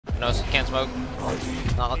No, can't smoke.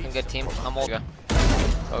 Not looking good, team. I'm old. Go.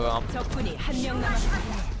 Go. 적군이 한 명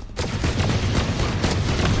남았습니다.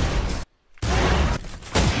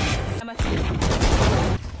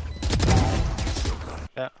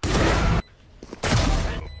 Yeah.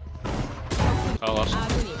 Oh, lost.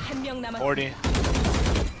 40.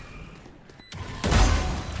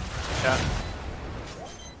 Yeah.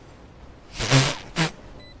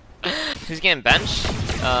 Who's getting benched?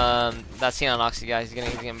 That's seen on OXY, guys. He's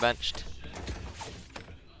getting benched.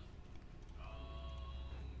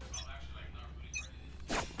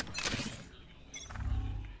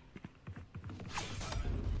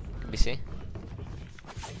 Could be C.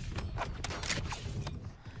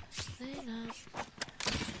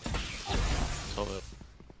 Sova.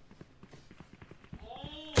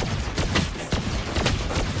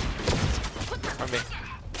 From B.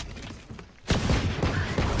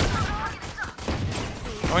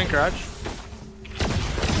 Going garage.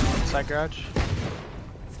 Side garage.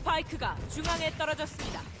 스파이크가 중앙에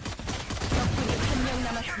떨어졌습니다. 적군이 한 명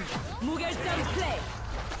남았습니다. 무결점 플레이.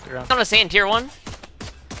 I'm gonna say in tier 1.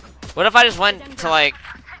 What if I just went to like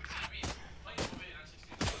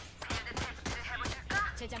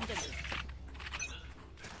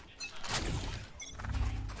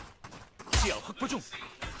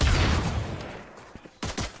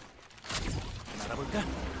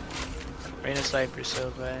Rain is Cypher,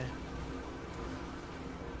 Sova.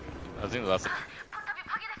 I think that's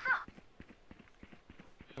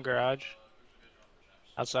Garage.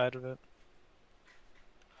 Outside of it.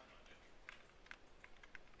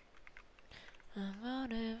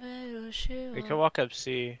 We could walk up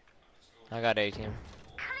C. I got A team.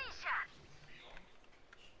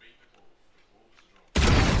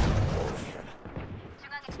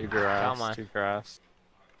 two grass, two grass.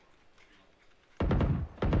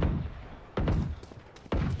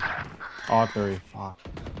 All three. Fuck.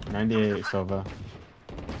 98 Sova.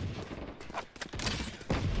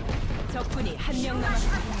 적군이 한 명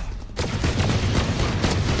남았습니다.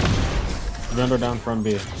 Vendor down from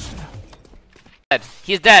B.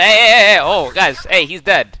 He's dead. Hey. Oh, guys. Hey, he's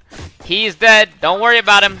dead. He's dead. Don't worry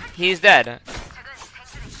about him. He's dead.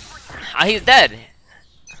 He's dead.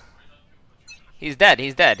 He's dead.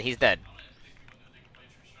 He's dead. He's dead.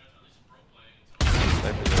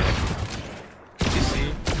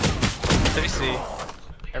 C.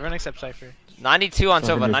 Everyone except Cypher. 92 on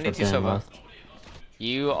Sova. 92 Sova.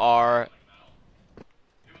 You are.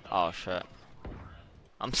 Oh shit.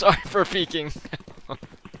 I'm sorry for peeking.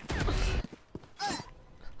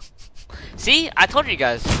 See, I told you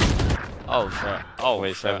guys. Oh shit. Oh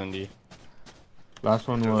wait, 70. Last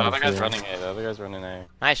one was. The other guy's running A. The other guy's running A.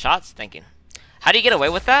 Nice shots, thinking. How do you get away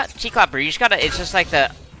with that? Cheek clapper, you just gotta. It's just like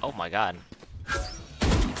the. Oh my god.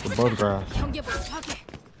 The both grass.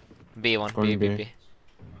 B1. Going B.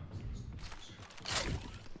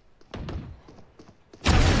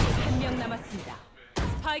 한 명 남았습니다.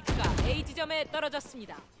 스파이크가 A 지점에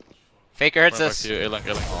떨어졌습니다. Faker hits us. A-link.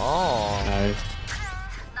 Oh. Nice.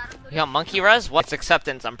 You got monkey res? What's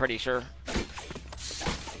acceptance? I'm pretty sure.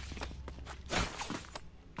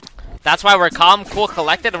 That's why we're calm, cool,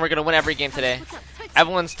 collected, and we're gonna win every game today.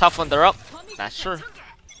 Everyone's tough when they're up. That's true.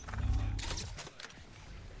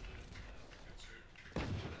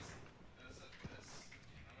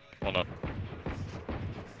 Oh no.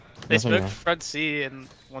 They Nothing spoke there. front C and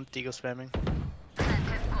one Deagle spamming.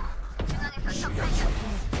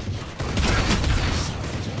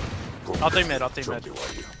 I'll take mid.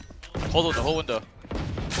 Hold the whole window.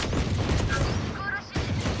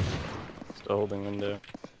 Still holding window.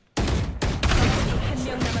 한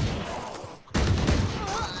명 남았습니다.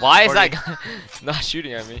 Why is that guy not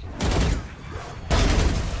shooting at me?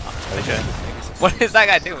 Okay. What is that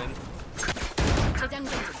guy doing?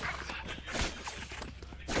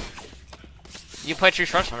 You play true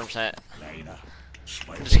Shrutch 100%.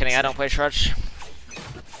 I'm just kidding, I don't play Shrutch.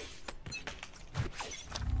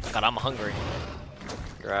 God, I'm hungry.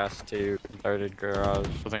 Grass, two, started garage.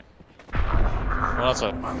 Well, that's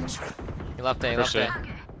a. He left A, left A.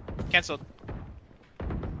 Cancelled.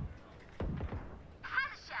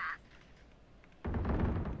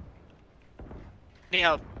 Need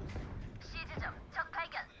help.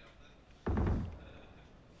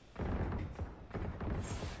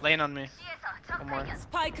 Laying on me. One more. Too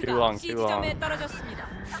스파이크가 long, C too 지점에 long. 떨어졌습니다.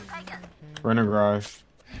 We're in a garage.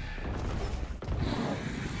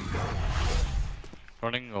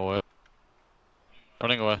 Running away.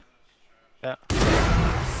 Running away. Yeah.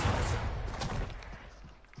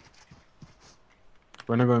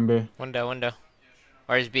 We're gonna go in B. Window.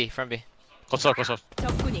 Or is B? From B. Close up.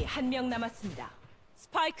 적군이 한 명 남았습니다.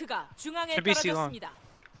 스파이크가 중앙에 Should be C long. 떨어졌습니다.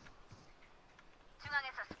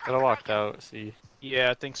 Could have walked out. See. Yeah,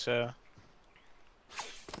 I think so.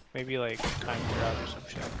 Maybe like time garage or some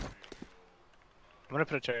shit. I'm gonna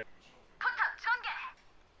put a turret.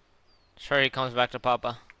 Sure, he comes back to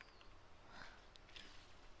Papa.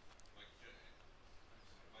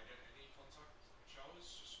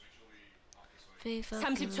 FIFA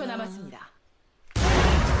 30초 남았습니다.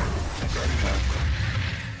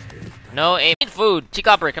 No aim. Need food. She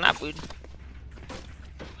got break. Not food.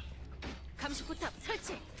 감시 포탑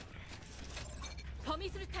설치. 범위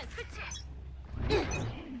수류탄 설치.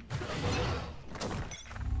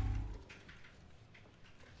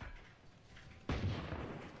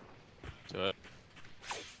 Do it.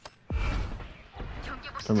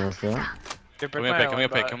 Come here, Phil. Come here, pick. Come here,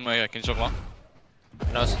 pick. Come here. Can you choke long?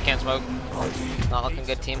 No, can't smoke. Not looking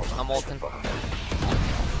good, team. I'm ulting.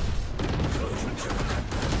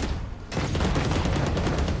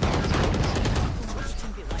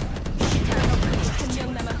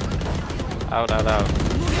 Out, out, out.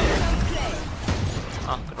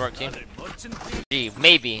 Oh, good work, team. Gee,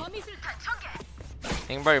 maybe.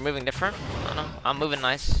 Anybody moving different? I don't know. I'm moving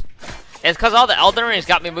nice. It's because all the Elden Rings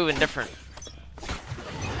got me moving different.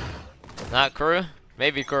 Not Kuru?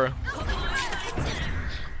 Maybe Kuru.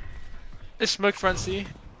 It's smoke front C.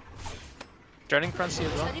 Dreading front C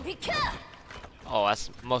as well. Oh, that's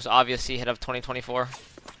the most obvious C hit of 2024.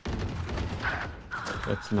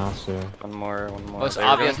 It's not sir. One more. Most They were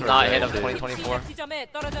obvious going for not a hit of bait. 2024. 지점에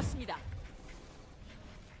떨어졌습니다.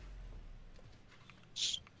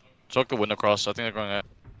 Choke the window cross. I think they're going at.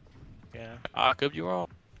 Yeah. Ah, could be wrong.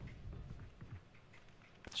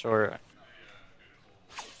 Short.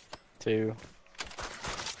 2.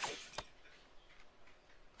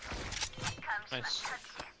 Nice.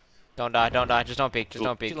 Don't die, don't die. Just don't peek. Just Ooh.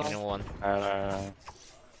 don't peek. Too long. You know one. Alright.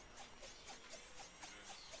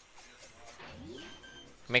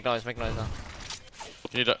 Make noise though.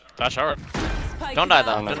 You need to dash hard. Don't die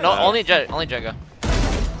though. Oh, No, no. only Jet go.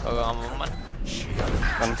 Go, I'm on.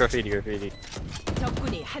 One graffiti.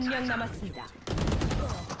 적군이 한 명 남았습니다.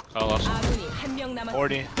 Oh, lost. 아군이 한 명 남았습니다.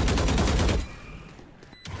 40.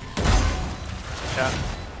 Yeah.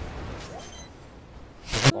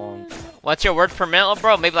 One. What's your word per minute,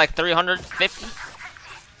 bro? Maybe like 350?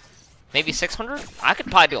 Maybe 600? I could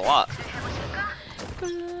probably do a lot.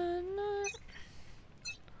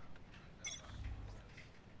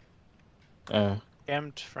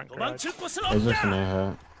 Jammed front garage. It's just an A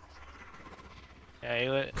hat. Yeah, he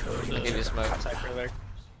lit. I'll give you smoke. Cypher there.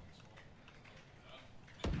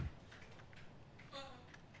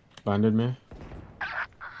 Blinded me.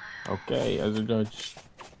 Okay, as a judge.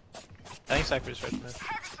 I think Cypher's right mid.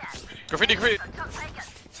 Graffiti.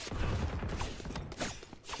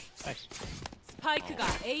 Nice. 스파이크가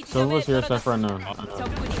A Sova's 지점에 here, Cypher 떨어졌습니다. unknown.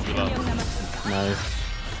 적군이 한 명 남았습니다. Nice.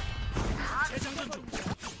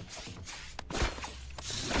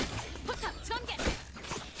 포탑 전개.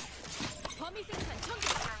 범위 수류탄 전개.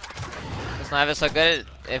 Does not have it so good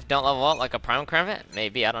if don't level up like a prime cravat?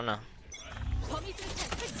 Maybe, I don't know. 범위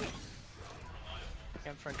수류탄 설치.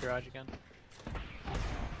 Jammed front garage again.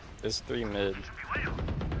 There's 3 mid.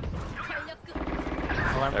 전력급.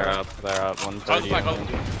 Alarm They're bell. up. 130. Back up.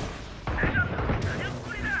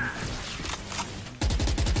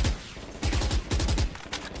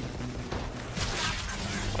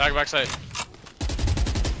 Backside.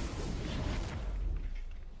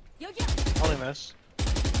 여기야. Only miss.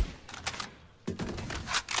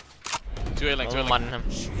 2 A link. 2 A I'm link. on him.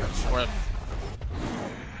 We're in.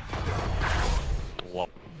 Whoa.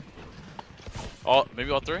 Oh, maybe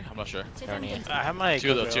all 3? I'm not sure. Paranoia. I have my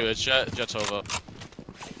 2 though. Gabriel. 2. It's Jet Sova.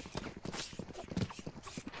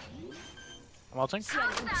 I'm ulting. 시야를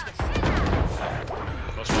훔치겠어.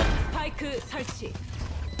 Close one. 스파이크 설치.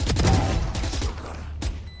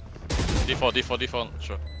 Default.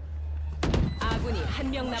 Sure. 아군이 한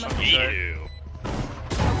명 남았습니다. Ew.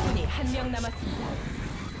 적군이 한 명 남았습니다.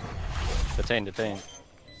 Detain.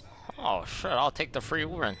 Oh shit, I'll take the free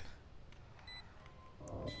run.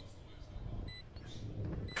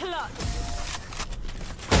 클럿.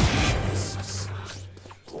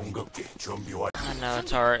 I know,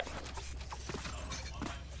 it's alright.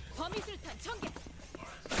 범위 수류탄 전개.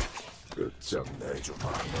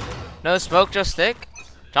 No smoke, just stick.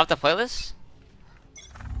 Drop the playlist.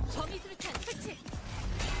 범위 수류탄 설치.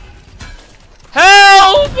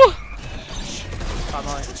 Help!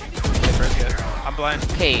 I'm blind.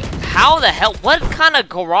 Okay, how the hell? What kind of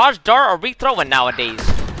garage dart are we throwing nowadays?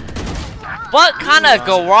 What kind of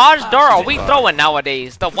garage dart are we throwing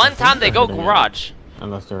nowadays? The one time they go garage.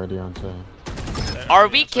 Unless they're already on sale. Are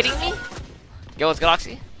we kidding me? Yo, what's good,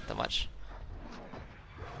 Oxy? Not much.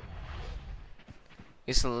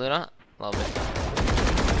 You see Luna? A little bit.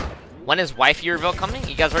 When is wifey reveal coming?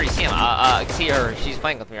 You guys already see him. See her. She's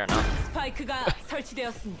playing with me right now. 스파이크가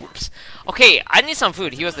설치되었습니다. Okay, I need some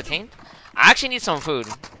food. He was detained. I actually need some food.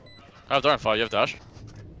 I have Darn fire. You have dash.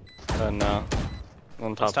 No.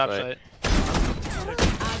 On top Top side. side.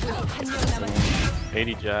 아군이 한명 남았습니다.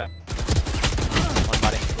 80 jet. One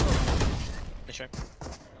body. For sure.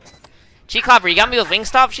 She Clapper, you got me with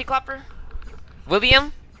Wingstop, She Clapper?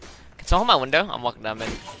 William? Can someone hold my window? I'm walking down mid.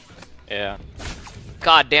 Yeah.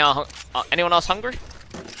 God damn. Anyone else hungry?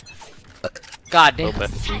 God damn. Little bit.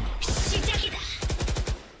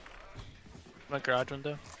 One garage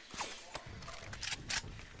window.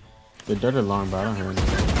 The dirt alarm, but I don't hear anything.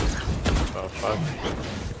 Oh fuck.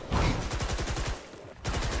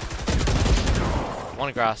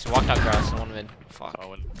 One grass. Walked out grass and one mid. Fuck.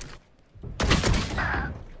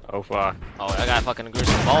 Oh fuck. Oh, that guy fucking grew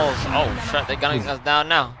some balls. Oh shit, they're gunning us down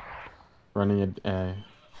now. Running it.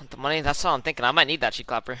 Want the money? That's all I'm thinking. I might need that, She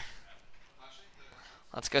Clapper.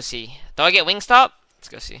 Let's go see. Do I get Wingstop? Let's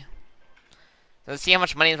go see. Let's see how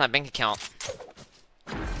much money is in my bank account.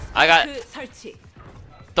 I got 그 설치.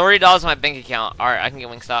 $30 in my bank account. Alright, I can get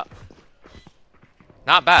Wingstop.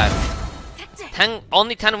 Not bad.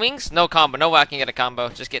 Only 10 wings? No combo. No way I can get a combo.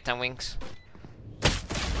 Just get 10 wings.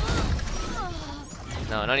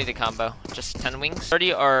 No need a combo. Just 10 wings.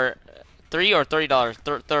 30 or $30.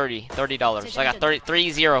 $30. I got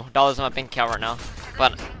 $30 in my bank account right now.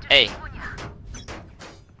 But hey,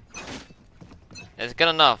 it's good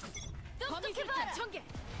enough.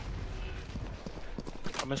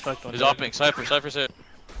 I misfucked one. He's upping. Cypher's it.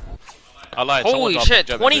 I lied. Holy Someone's shit!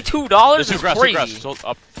 upping. $22 There's is two grass. crazy. So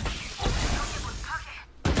up.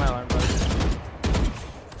 My alarm button.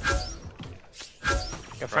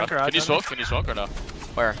 Got front garage. Can you smoke? Can you smoke or no?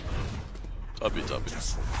 Where? Up.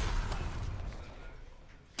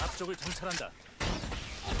 앞쪽을 정찰한다.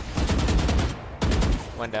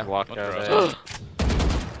 Window. Walked One out garage. there.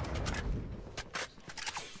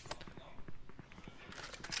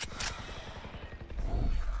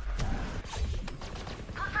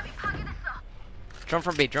 Drone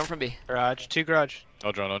from B. Drone from B. Garage. Two garage.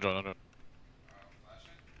 No drone. I'm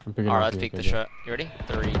picking Alright, up let's here, peek the okay, shot. You ready?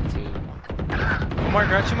 3, 2, 1. One more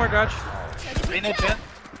garage. Two more garage. Ain't it, Jen?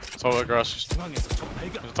 So grass. 중앙에서 적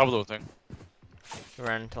발견. On top of the thing. You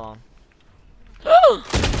ran too long.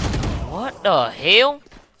 What the hell?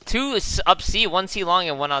 2 is up C, 1 C long,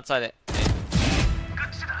 and 1 outside it.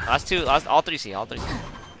 All 3 C.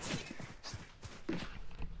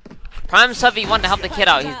 Prime sub V1 to help the kid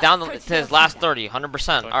out. He's down to his last 30,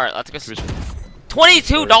 100%. Alright, let's go.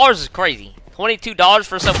 $22 is crazy. $22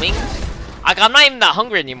 for some wings? I'm not even that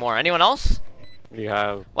hungry anymore. Anyone else? You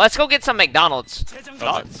have. Let's go get some McDonald's.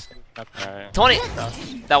 Thoughts? Alright. 20.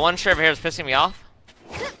 That one shirt over here is pissing me off.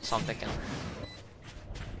 So I'm thinking.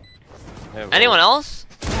 Yeah, Anyone else?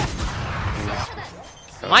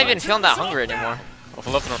 I'm not even feeling that hungry anymore. Off the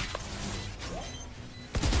left and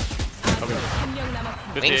한명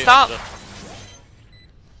남았습니다. 58 Wingstop? on jet.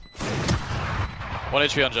 1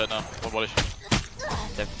 HP on jet now. 1 body.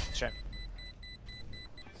 Sure.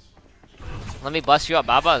 Let me bust you up.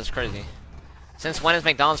 Baba is crazy. Since when is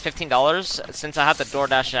McDonald's $15? Since I have to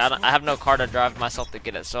DoorDash it, I have no car to drive myself to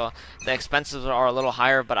get it, so the expenses are a little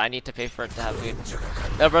higher, but I need to pay for it to have food.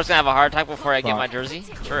 The bro's gonna have a heart attack before I get my jersey?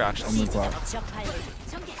 Sure, actually.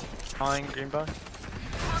 Calling green bar.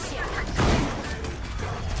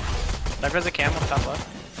 That goes a cam on top left.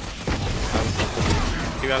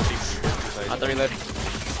 Two out these. On the reload.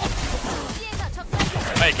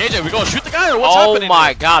 Hey KJ, we gonna shoot the guy or what's Oh happening?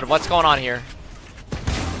 my god, what's going on here?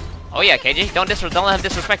 Oh yeah, KJ, don't let him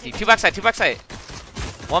disrespect you. 2 backside.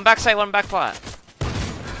 1 backside, 1 back flat.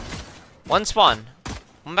 1 spawn.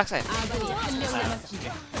 1 backside. 아군이 한명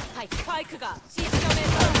남았습니다. 스파이크가 C점에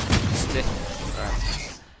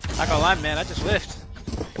Not gonna lie, man. I just whiffed.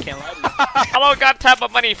 Can't lie to you. Hello, got tap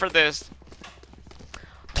of money for this.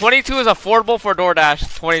 22 is affordable for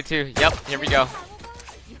DoorDash. 22. Yep, here we go.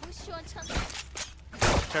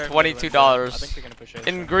 $22. I think they're gonna push it.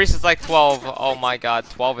 In Greece, it's like 12. Oh my god,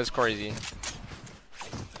 12 is crazy.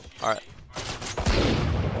 Alright,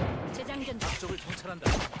 앞쪽을 정찰한다.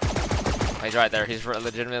 he's right there. He's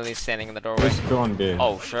legitimately standing in the doorway. Let's go on B.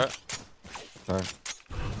 Oh shit. Sorry.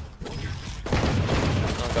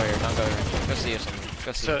 Don't go here, Go see us.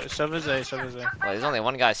 Go see. Sova's A. Well, there's only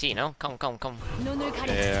one guy I see, no? Come. 눈을 가리.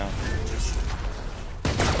 Yeah.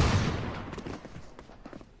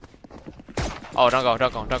 Oh, don't go.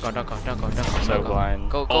 So blind.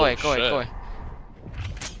 Go Oh, away. shit.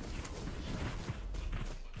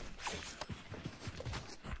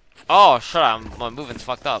 Oh shit, my movement's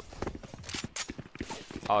fucked up.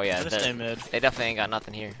 Oh yeah, Just stay mid. they definitely ain't got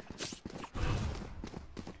nothing here.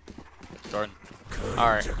 Jordan.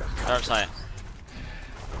 Alright, dark side.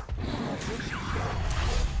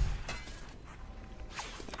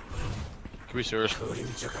 Can we serious?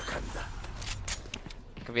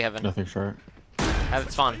 Could be heaven. Nothing short. Heaven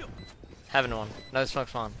spawn. Heaven one. No smoke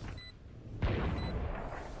spawn.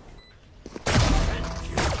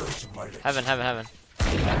 Heaven, heaven, heaven.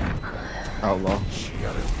 Outlaw.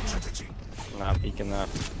 Not peeking that.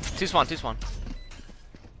 Two spawn, two spawn.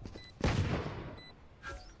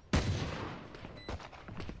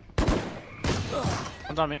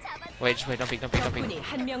 One's on me. Wait, just wait, don't peek, don't peek, don't peek. 적군이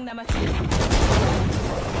한 명 남았습니다.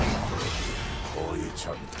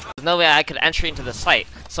 There's no way I could entry into the site,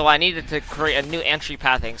 so I needed to create a new entry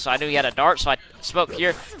pathing. So I knew he had a dart, so I spoke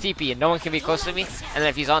here, TP, and no one can be close to me. And then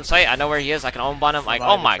if he's on site, I know where he is, I can own bomb him. Like,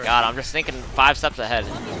 oh my god, I'm just thinking 5 steps ahead.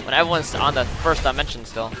 When everyone's on the first dimension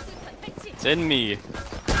still. It's in me.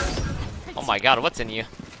 Oh my god, what's in you?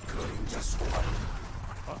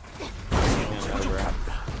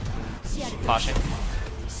 Caution.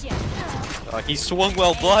 He swung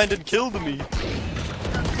while blind and killed me.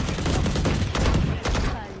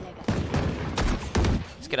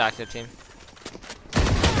 Let's get active, team.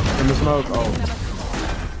 In the smoke. Oh.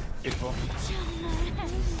 Beautiful.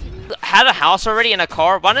 Had a house already and a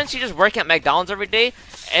car. Why don't you just work at McDonald's every day,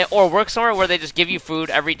 or work somewhere where they just give you food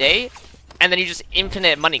every day, and then you just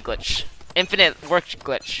infinite money glitch, infinite work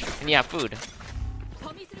glitch, and you have food.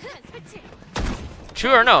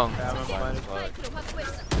 True or no? Yeah, I'm blinded.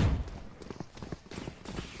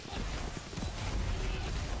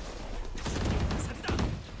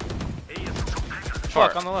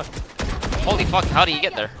 Short. Fuck, on the left. Holy fuck, how do you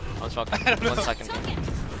get there? I was fucking 1 second.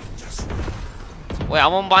 Wait,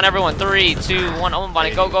 I'm gonna bomb everyone. 3, 2, 1, I'm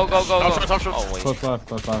gonna go, go, go, go, go. Top short. Oh, wait. Close left,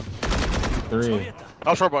 close left. 3.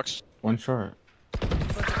 Top short box. 1 short.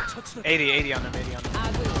 80, 80 on them, 80 on them.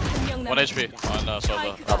 아군이 한 명 1 남았습니다. HP on Sova.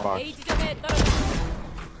 스파이크가 A 지점에 떨어졌습니다.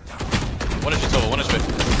 1 HP Sova, 1 HP.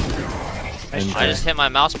 And I just hit my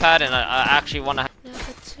mouse pad and I actually wanna.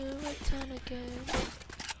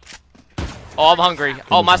 Oh, I'm hungry.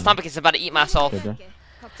 Oh, my stomach is about to eat myself. Good,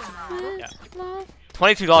 Yeah.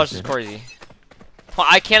 $22 is crazy. Well,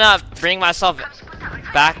 I cannot bring myself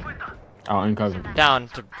back Out in cover. down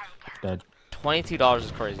to Dead. $22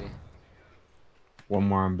 is crazy. One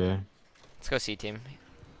more on B. Let's go C team.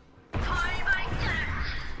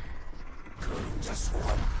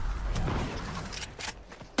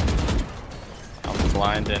 I'm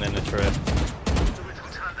blind and in a trip.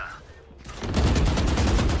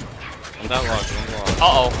 I'm that locked, I'm locked. Uh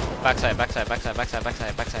oh. Backside, backside, backside, backside,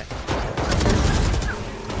 backside, backside.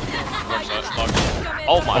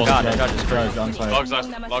 Oh my god, that judge is crazy. Judge on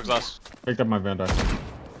site. Logs us. Picked up my Vandal.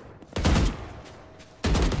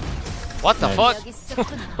 What the Nice. fuck?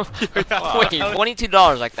 Wait,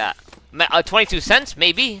 $22 like that. 22 cents?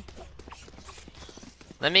 Maybe.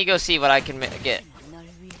 Let me go see what I can get.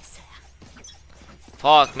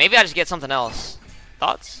 Fuck, maybe I just get something else.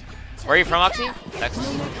 Thoughts? Where are you from, Oxy? Texas.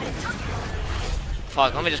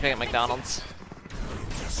 Fuck, let me just go get McDonald's.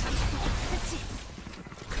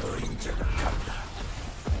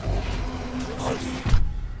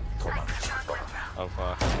 Oh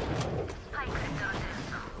fuck.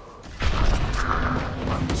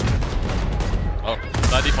 Oh,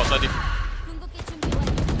 side default, side default.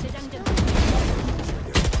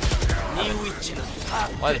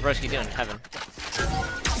 What is Broski doing? Heaven.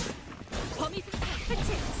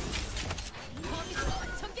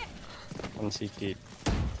 One CT.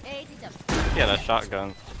 Yeah, that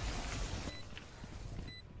shotgun.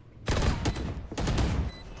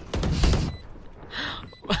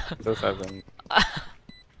 Those heaven.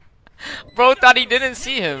 Bro thought he didn't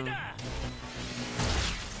see him.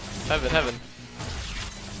 Heaven, heaven.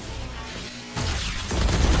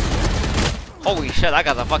 Holy shit, that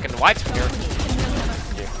guy's a fucking white spear.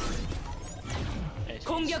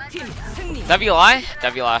 공격팀 승리. W lie?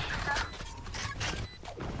 W lie.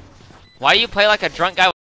 Why you play like a drunk guy?